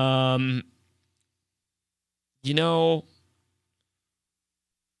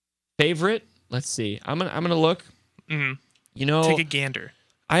 Favorite? Let's see. I'm gonna look. Mm-hmm. Take a gander.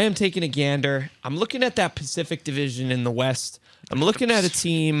 I am taking a gander. I'm looking at that Pacific Division in the West. I'm looking at a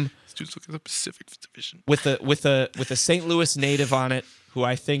team. This dude's looking at the Pacific Division with a St. Louis native on it, who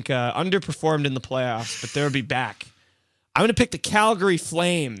I think underperformed in the playoffs, but they'll be back. I'm gonna pick the Calgary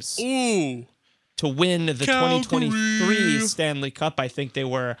Flames. Ooh. To win the 2023 Stanley Cup. I think they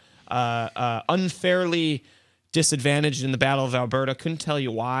were unfairly disadvantaged in the Battle of Alberta. Couldn't tell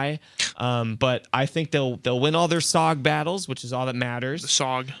you why, but I think they'll win all their SOG battles, which is all that matters. The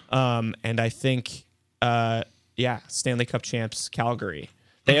SOG. And I think, Stanley Cup champs Calgary.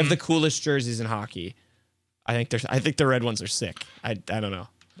 They have the coolest jerseys in hockey. I think the red ones are sick. I don't know.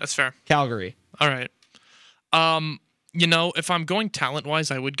 That's fair. Calgary. All right. If I'm going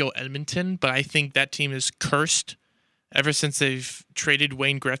talent-wise, I would go Edmonton, but I think that team is cursed ever since they've traded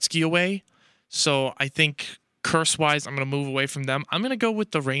Wayne Gretzky away. So I think curse-wise, I'm going to move away from them. I'm going to go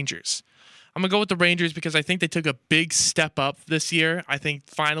with the Rangers. I'm going to go with the Rangers because I think they took a big step up this year. I think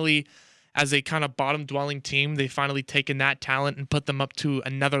finally, as a kind of bottom-dwelling team, they've finally taken that talent and put them up to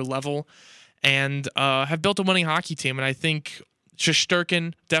another level and have built a winning hockey team. And I think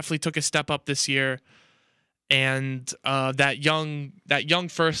Shesterkin definitely took a step up this year. And that young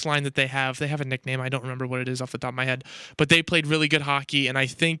first line that they have a nickname. I don't remember what it is off the top of my head, but they played really good hockey. And I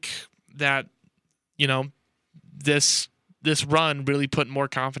think that, this run really put more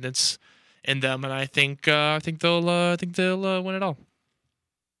confidence in them. And I think they'll win it all.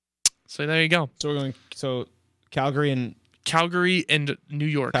 So there you go. So we're going. So Calgary and New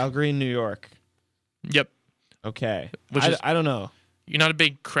York. Calgary and New York. Yep. Okay. I don't know. You're not a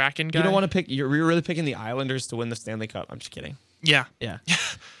big Kraken guy? You don't want to pick... You're really picking the Islanders to win the Stanley Cup. I'm just kidding. Yeah. Yeah.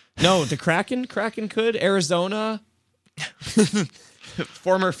 No, the Kraken could. Arizona.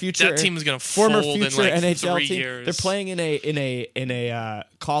 former future That team is gonna former fold in, future like, NHL 3 team. years. They're playing in a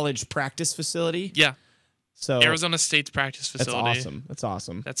college practice facility. Yeah. So Arizona State's practice facility. That's awesome. That's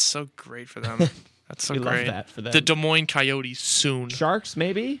awesome. That's so great for them. That's so We love great. that for them. The Des Moines Coyotes soon. Sharks,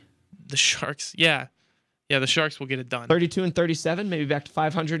 maybe? The Sharks, yeah. Yeah, the Sharks will get it done. 32-37, maybe back to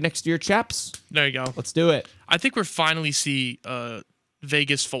 500 next year, chaps. There you go. Let's do it. I think we're finally see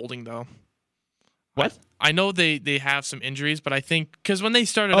Vegas folding, though. What? I know they have some injuries, but I think because when they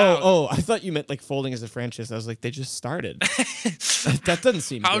started out, Oh, I thought you meant like folding as a franchise. I was like, they just started. That doesn't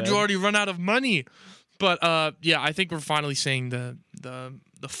seem how'd good. you already run out of money? But yeah, I think we're finally seeing the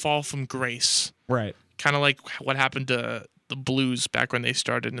fall from grace. Right. Kind of like what happened to the Blues back when they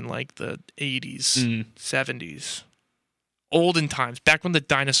started in like the 80s, 70s. Olden times, back when the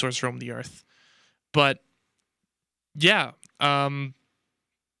dinosaurs roamed the earth. But yeah,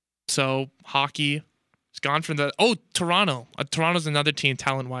 so hockey is gone from the Toronto. Toronto's another team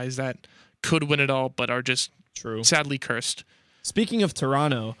talent-wise that could win it all, but are just sadly cursed. Speaking of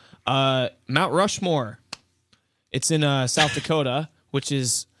Toronto, Mount Rushmore. It's in South Dakota, which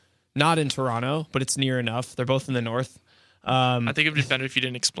is not in Toronto, but it's near enough. They're both in the north. I think it'd be better if you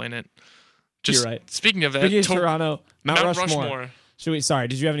didn't explain it. Just You're right. Speaking of that, Speaking of Toronto, Mount Rushmore. Rushmore. Sorry,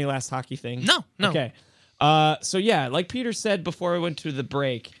 did you have any last hockey thing? No. Okay. So yeah, like Peter said before we went to the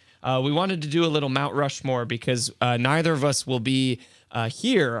break, we wanted to do a little Mount Rushmore because neither of us will be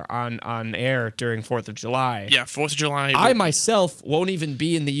here on air during 4th of July. Yeah, 4th of July. I myself won't even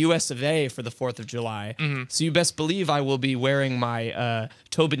be in the US of A for the 4th of July. Mm-hmm. So you best believe I will be wearing my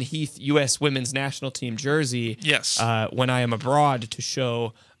Tobin Heath US women's national team jersey when I am abroad to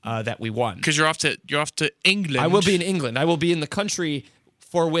show that we won. Because you're off to England. I will be in England. I will be in the country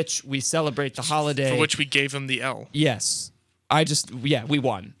for which we celebrate the holiday. For which we gave them the L. Yes. We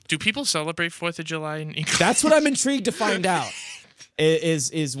won. Do people celebrate 4th of July in England? That's what I'm intrigued to find out.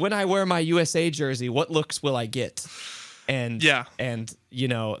 Is when I wear my USA jersey, what looks will I get? And you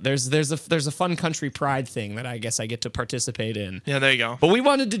know, there's a fun country pride thing that I guess I get to participate in. Yeah, there you go. But we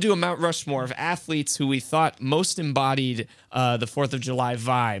wanted to do a Mount Rushmore of athletes who we thought most embodied the 4th of July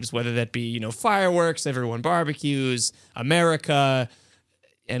vibes, whether that be, you know, fireworks, everyone barbecues, America,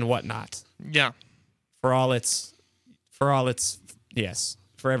 and whatnot. Yeah. For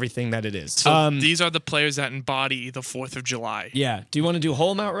everything that it is. So these are the players that embody the 4th of July. Yeah. Do you want to do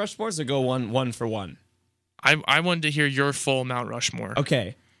whole Mount Rushmores or go one for one? I wanted to hear your full Mount Rushmore.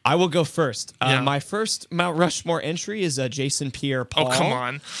 Okay. I will go first. Yeah. My first Mount Rushmore entry is Jason Pierre-Paul. Oh, come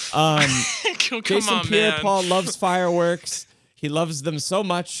on. Jason Pierre-Paul loves fireworks. He loves them so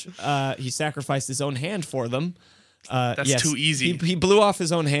much, he sacrificed his own hand for them. That's too easy. He blew off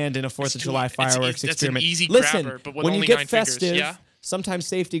his own hand in a 4th of July fireworks experiment. That's an easy Listen, grabber, but with when only you 9 get festive, fingers, sometimes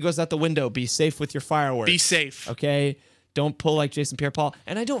safety goes out the window. Be safe with your fireworks. Be safe. Okay? Don't pull like Jason Pierre-Paul.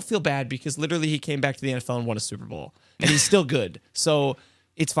 And I don't feel bad because literally he came back to the NFL and won a Super Bowl. And he's still good. So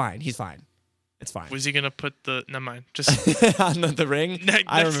it's fine. He's fine. It's fine. Was he going to put the... Never mind. Just on the ring?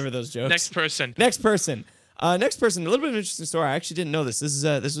 I remember those jokes. Next person. Next person, a little bit of an interesting story. I actually didn't know this.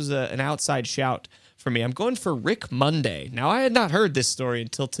 This was an outside shout for me. I'm going for Rick Monday. Now, I had not heard this story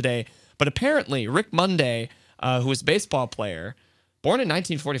until today, but apparently Rick Monday, who was a baseball player, born in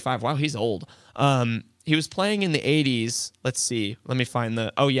 1945. Wow, he's old. He was playing in the 80s. Let's see. Let me find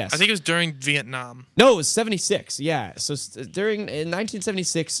the... Oh, yes. I think it was during Vietnam. No, it was 76. Yeah. So in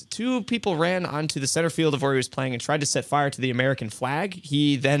 1976, 2 people ran onto the center field of where he was playing and tried to set fire to the American flag.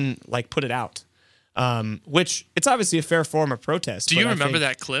 He then put it out, which it's obviously a fair form of protest. Do you remember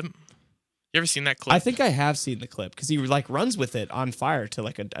that clip? You ever seen that clip? I think I have seen the clip because he runs with it on fire to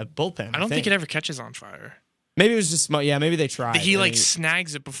a bullpen. I don't think it ever catches on fire. Maybe it was just maybe they tried. He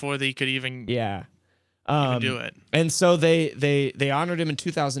snags it before they could even do it. And so they honored him in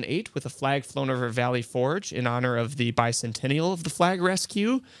 2008 with a flag flown over Valley Forge in honor of the bicentennial of the flag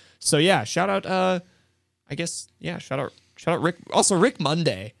rescue. So yeah, shout out shout out Rick. Also Rick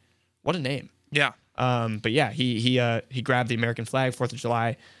Monday. What a name. Yeah. But yeah, he grabbed the American flag, 4th of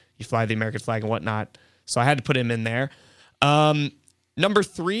July. You fly the American flag and whatnot. So I had to put him in there. Number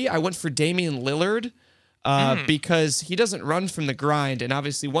 3, I went for Damian Lillard because he doesn't run from the grind. And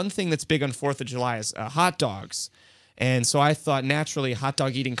obviously one thing that's big on 4th of July is hot dogs. And so I thought naturally hot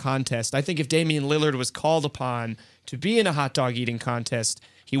dog eating contest. I think if Damian Lillard was called upon to be in a hot dog eating contest,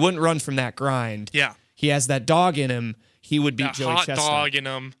 he wouldn't run from that grind. Yeah. He has that dog in him. He would beat Joey hot Chestnut. Dog in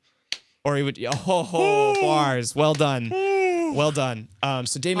him. Or he would, bars. Well done. Well done.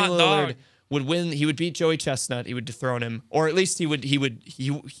 So Damian Lillard would win. He would beat Joey Chestnut. He would dethrone him, or at least he would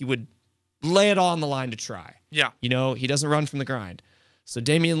lay it all on the line to try. Yeah. You know, he doesn't run from the grind. So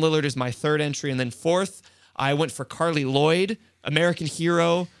Damian Lillard is my 3rd entry, and then 4th, I went for Carly Lloyd American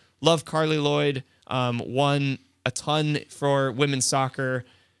hero. Love Carly Lloyd. Won a ton for women's soccer.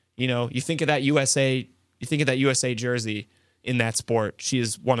 You know, you think of that USA jersey in that sport. She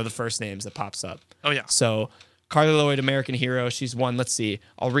is one of the first names that pops up. Oh, yeah. So Carly Lloyd, American hero. She's won, let's see.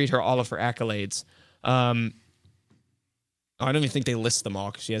 I'll read her all of her accolades. I don't even think they list them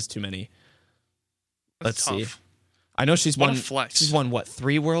all because she has too many. Let's see. I know she's won. She's won what?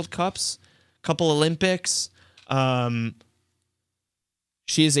 3 World Cups, couple Olympics.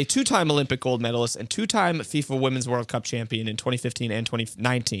 She is a 2-time Olympic gold medalist and 2-time FIFA Women's World Cup champion in 2015 and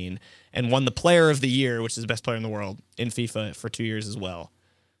 2019, and won the Player of the Year, which is the best player in the world in FIFA for 2 years as well.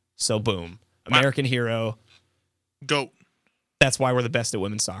 So boom, American hero. GOAT. That's why we're the best at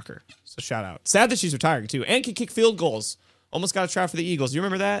women's soccer. So shout out. Sad that she's retiring too, and can kick field goals. Almost got a try for the Eagles. You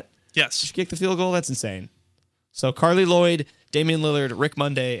remember that? Yes. She kicked the field goal. That's insane. So Carly Lloyd, Damian Lillard, Rick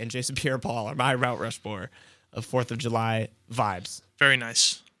Monday, and Jason Pierre-Paul are my Mount Rushmore of 4th of July vibes. Very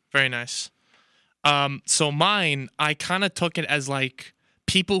nice. Very nice. So mine, I kind of took it as like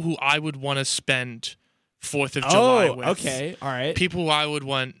people who I would want to spend 4th of July with. Okay. All right. People who I would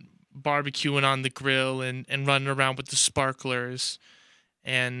want barbecuing on the grill and running around with the sparklers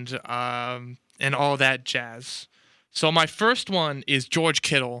and all that jazz. So my first one is George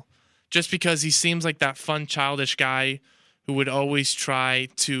Kittle, just because he seems like that fun, childish guy who would always try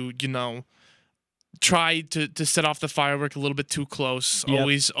to, set off the firework a little bit too close.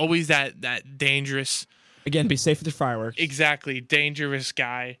 Yep. Always that dangerous. Again, be safe with your fireworks. Exactly. Dangerous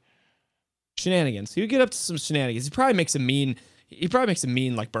guy. Shenanigans. He would get up to some shenanigans. He probably makes a mean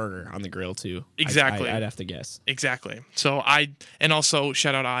like burger on the grill too. Exactly. I'd have to guess. Exactly. So and also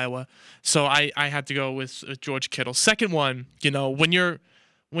shout out Iowa. So I had to go with George Kittle. Second one, when you're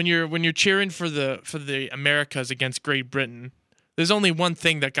cheering for the Americas against Great Britain, there's only one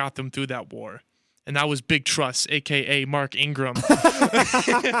thing that got them through that war. And that was Big Truss, a.k.a. Mark Ingram.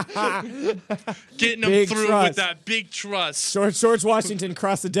 Getting them through with that Big Truss. George Washington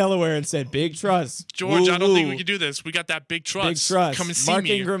crossed the Delaware and said, Big Truss. George, I don't think we can do this. We got that Big Truss. Big Truss. Come and see Mark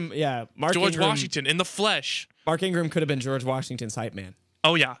me. Ingram, yeah. George Washington in the flesh. Mark Ingram could have been George Washington's hype man.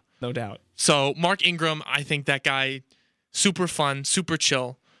 Oh, yeah. No doubt. So Mark Ingram, I think that guy, super fun, super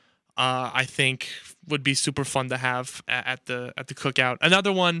chill. I think would be super fun to have at the cookout.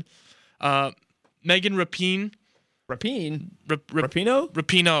 Another one, Megan Rapinoe.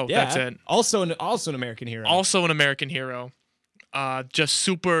 Rapinoe, Yeah. that's it. Also an American hero. Also an American hero. Just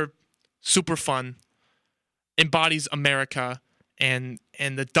super, super fun. Embodies America and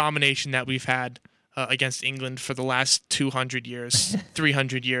the domination that we've had against England for the last 200 years,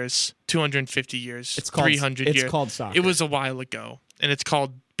 300 years, 250 years, 300 years. It's called soccer. It was a while ago, and it's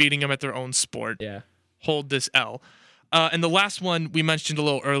called beating them at their own sport. Yeah. Hold this L. And the last one we mentioned a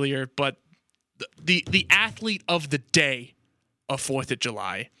little earlier, but the athlete of the day of 4th of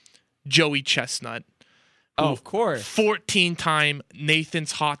July, Joey Chestnut. Oh, of course. 14-time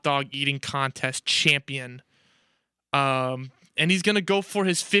Nathan's Hot Dog Eating Contest champion. And he's going to go for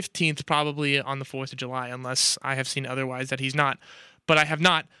his 15th probably on the 4th of July, unless I have seen otherwise that he's not. But I have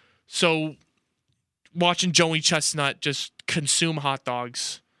not. So watching Joey Chestnut just consume hot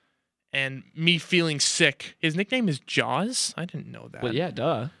dogs and me feeling sick. His nickname is Jaws? I didn't know that. Well, yeah,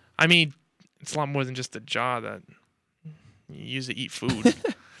 duh. I mean, it's a lot more than just the jaw that you use to eat food.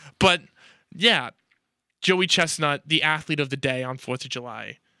 But, yeah, Joey Chestnut, the athlete of the day on 4th of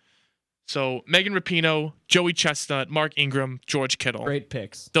July. So, Megan Rapinoe, Joey Chestnut, Mark Ingram, George Kittle. Great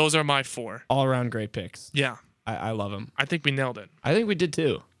picks. Those are my 4. All around great picks. Yeah. I love them. I think we nailed it. I think we did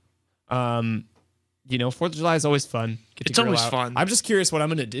too. 4th of July is always fun. It's always fun. I'm just curious what I'm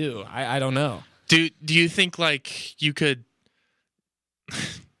going to do. I don't know. Do you think, like, you could...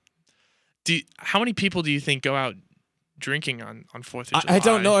 How many people do you think go out drinking on 4th of July? I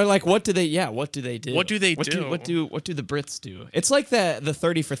don't know. Like, what do they do? What do they do? What do the Brits do? It's like the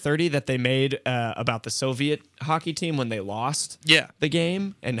 30 for 30 that they made about the Soviet hockey team when they lost the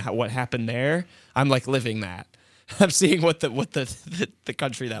game and what happened there. I'm like living that. I'm seeing what the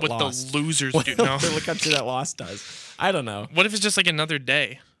country that lost. What the losers do. No. The country that lost does. I don't know. What if it's just like another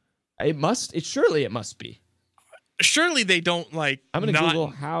day? Surely it must be. Surely they don't like. I'm gonna Google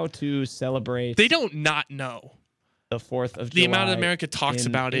how to celebrate. They don't not know the 4th of July. The amount of America talks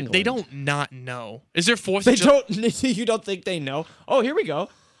about England. it, they don't not know. Is there 4th of July? You don't think they know? Oh, here we go.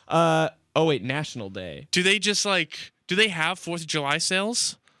 National Day. Do they just do they have 4th of July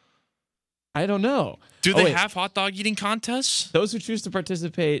sales? I don't know. Do they have hot dog eating contests? Those who choose to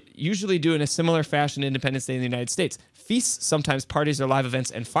participate usually do in a similar fashion Independence Day in the United States. Feasts, sometimes parties or live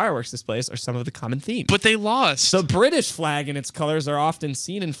events, and fireworks displays are some of the common themes. But they lost. The British flag and its colors are often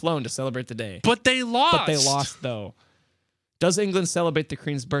seen and flown to celebrate the day. But they lost. Though. Does England celebrate the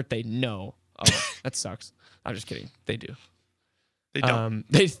Queen's birthday? No. Oh, that sucks. I'm just kidding. They do. They don't.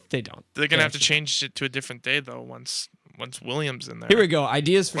 They don't. They're gonna have to change it to a different day though. Once Williams in there. Here we go.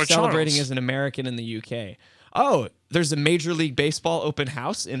 Ideas for Or celebrating Charles. as an American in the UK. Oh, there's a Major League Baseball open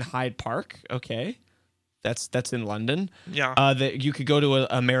house in Hyde Park. Okay. That's in London. Yeah. That you could go to an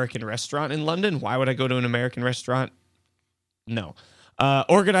American restaurant in London. Why would I go to an American restaurant? No.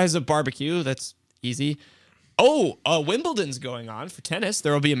 Organize a barbecue. That's easy. Oh, Wimbledon's going on for tennis.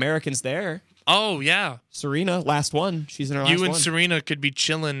 There will be Americans there. Oh yeah. Serena, last one. She's in her last one. You and Serena could be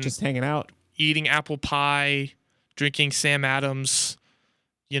chilling, just hanging out, eating apple pie, drinking Sam Adams.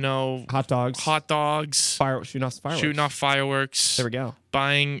 Hot dogs, shooting off fireworks. There we go.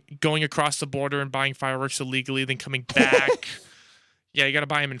 Going across the border and buying fireworks illegally, then coming back. Yeah, you got to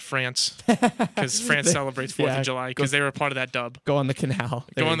buy them in France because France celebrates 4th of July because they were a part of that dub. Go on the canal.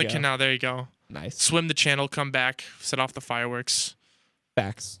 Go on the canal. There you go. Nice. Swim the channel, come back, set off the fireworks.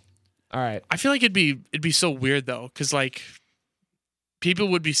 Facts. All right. I feel like it'd be so weird though, because like people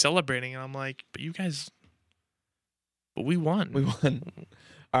would be celebrating, and I'm like, but you guys, but we won. We won.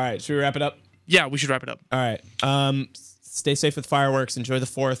 All right. Should we wrap it up? Yeah, we should wrap it up. All right. Stay safe with fireworks. Enjoy the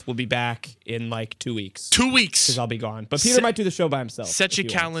 4th. We'll be back in like 2 weeks. 2 weeks. Because I'll be gone. But Peter might do the show by himself. Set your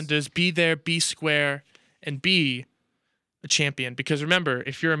calendars. Be there. Be square. And be a champion. Because remember,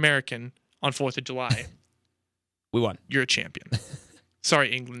 if you're American on 4th of July, we won. You're a champion.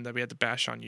 Sorry, England, that we had to bash on you.